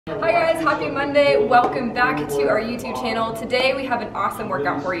Hi guys, happy Monday. Welcome back to our YouTube channel. Today we have an awesome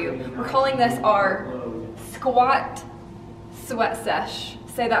workout for you. We're calling this our squat sweat sesh.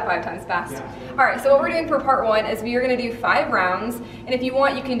 Say that 5 times fast. All right, so what we're doing for part 1 is we are gonna do 5 rounds. And if you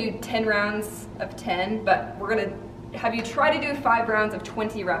want, you can do 10 rounds of 10, but we're gonna have you try to do 5 rounds of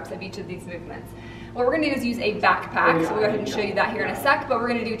 20 reps of each of these movements. What we're gonna do is use a backpack. So we'll go ahead and show you that here in a sec, but we're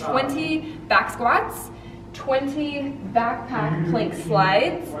gonna do 20 back squats, 20 backpack plank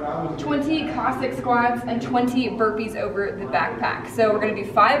slides, 20 Cossack squats, and 20 burpees over the backpack. So we're going to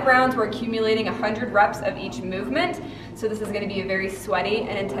do 5 rounds. We're accumulating 100 reps of each movement. So this is going to be a very sweaty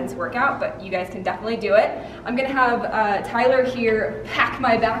and intense workout, but you guys can definitely do it. I'm going to have Tyler here pack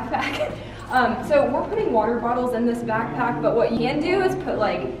my backpack. So we're putting water bottles in this backpack, but what you can do is put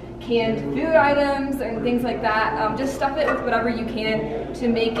like canned food items and things like that. Just stuff it with whatever you can to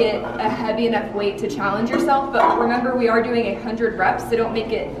make it a heavy enough weight to challenge yourself. But remember, we are doing 100 reps, so don't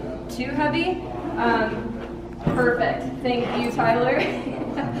make it too heavy. Perfect. Thank you, Tyler.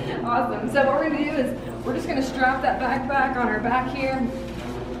 Awesome. So what we're going to do is we're just going to strap that backpack on our back here.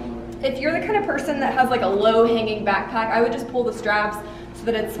 If you're the kind of person that has like a low hanging backpack, I would just pull the straps so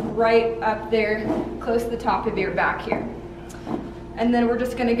that it's right up there close to the top of your back here. And then we're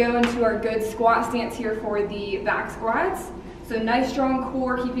just gonna go into our good squat stance here for the back squats. So nice strong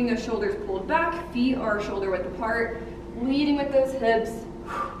core, keeping those shoulders pulled back, feet are shoulder width apart, leading with those hips,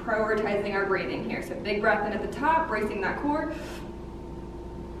 prioritizing our breathing here. So big breath in at the top, bracing that core.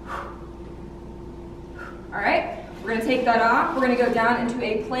 All right, we're gonna take that off. We're gonna go down into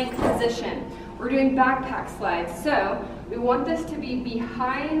a plank position. We're doing backpack slides. So we want this to be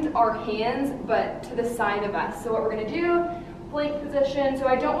behind our hands, but to the side of us. So what we're gonna do, plank position. So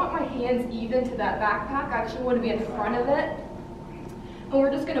I don't want my hands even to that backpack. I actually want to be in front of it. And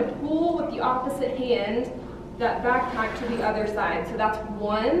we're just going to pull with the opposite hand that backpack to the other side. So that's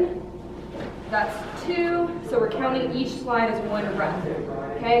 1, that's 2. So we're counting each slide as 1 rep.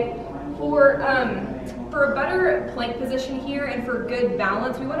 Okay. For a better plank position here and for good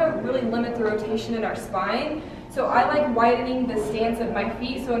balance, we want to really limit the rotation in our spine. So I like widening the stance of my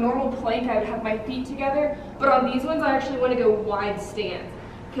feet. So a normal plank, I would have my feet together, but on these ones, I actually want to go wide stance.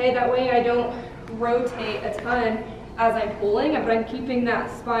 Okay, that way I don't rotate a ton as I'm pulling, but I'm keeping that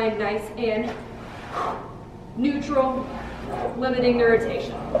spine nice and neutral, limiting the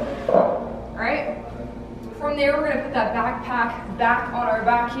rotation. All right, from there, we're going to put that backpack back on our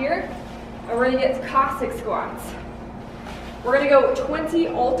back here, and we're going to get Cossack squats. We're going to go 20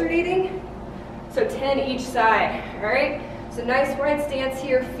 alternating. So 10 each side, all right? So nice wide stance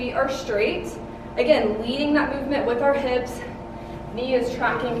here, feet are straight. Again, leading that movement with our hips. Knee is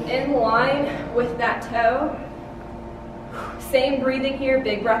tracking in line with that toe. Same breathing here,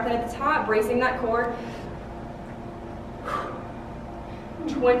 big breath in at the top, bracing that core.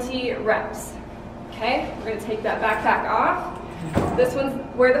 20 reps, okay? We're gonna take that backpack off. This one's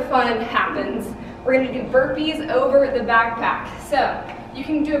where the fun happens. We're gonna do burpees over the backpack. So, you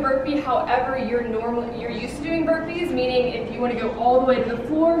can do a burpee however you're used to doing burpees, meaning if you want to go all the way to the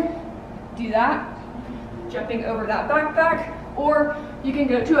floor, do that, jumping over that backpack, or you can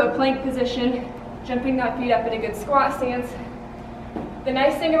go to a plank position, jumping that feet up in a good squat stance. The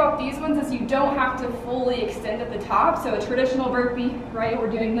nice thing about these ones is you don't have to fully extend at the top, so a traditional burpee, right, we're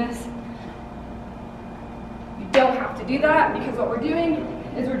doing this. You don't have to do that because what we're doing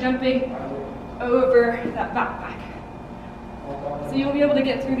is we're jumping over that backpack. So you'll be able to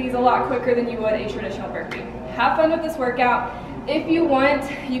get through these a lot quicker than you would a traditional burpee. Have fun with this workout. If you want,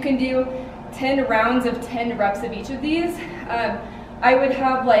 you can do 10 rounds of 10 reps of each of these. I would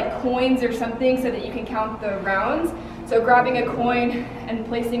have like coins or something so that you can count the rounds. So grabbing a coin and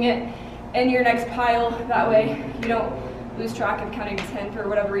placing it in your next pile, that way you don't lose track of counting to 10 for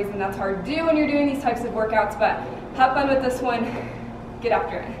whatever reason. That's hard to do when you're doing these types of workouts, but have fun with this one. Get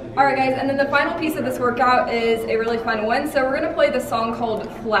after it. All right guys, and then the final piece of this workout is a really fun one. So we're gonna play the song called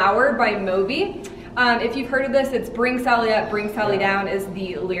Flower by Moby. If you've heard of this, it's Bring Sally Up, Bring Sally Down is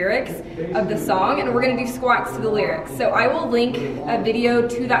the lyrics of the song, and we're gonna do squats to the lyrics. So I will link a video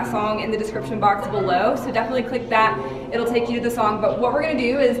to that song in the description box below, so definitely click that. It'll take you to the song, but what we're gonna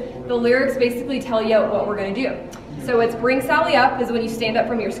do is the lyrics basically tell you what we're gonna do. So it's Bring Sally Up is when you stand up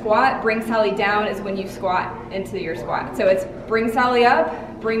from your squat, Bring Sally Down is when you squat into your squat. So it's Bring Sally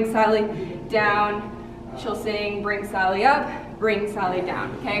Up, Bring Sally Down. She'll sing Bring Sally Up, Bring Sally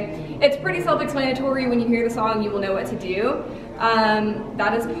Down, okay? It's pretty self-explanatory. When you hear the song, you will know what to do.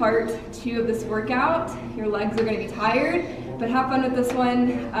 That is part 2 of this workout. Your legs are gonna be tired, but have fun with this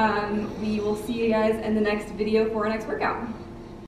one. We will see you guys in the next video for our next workout.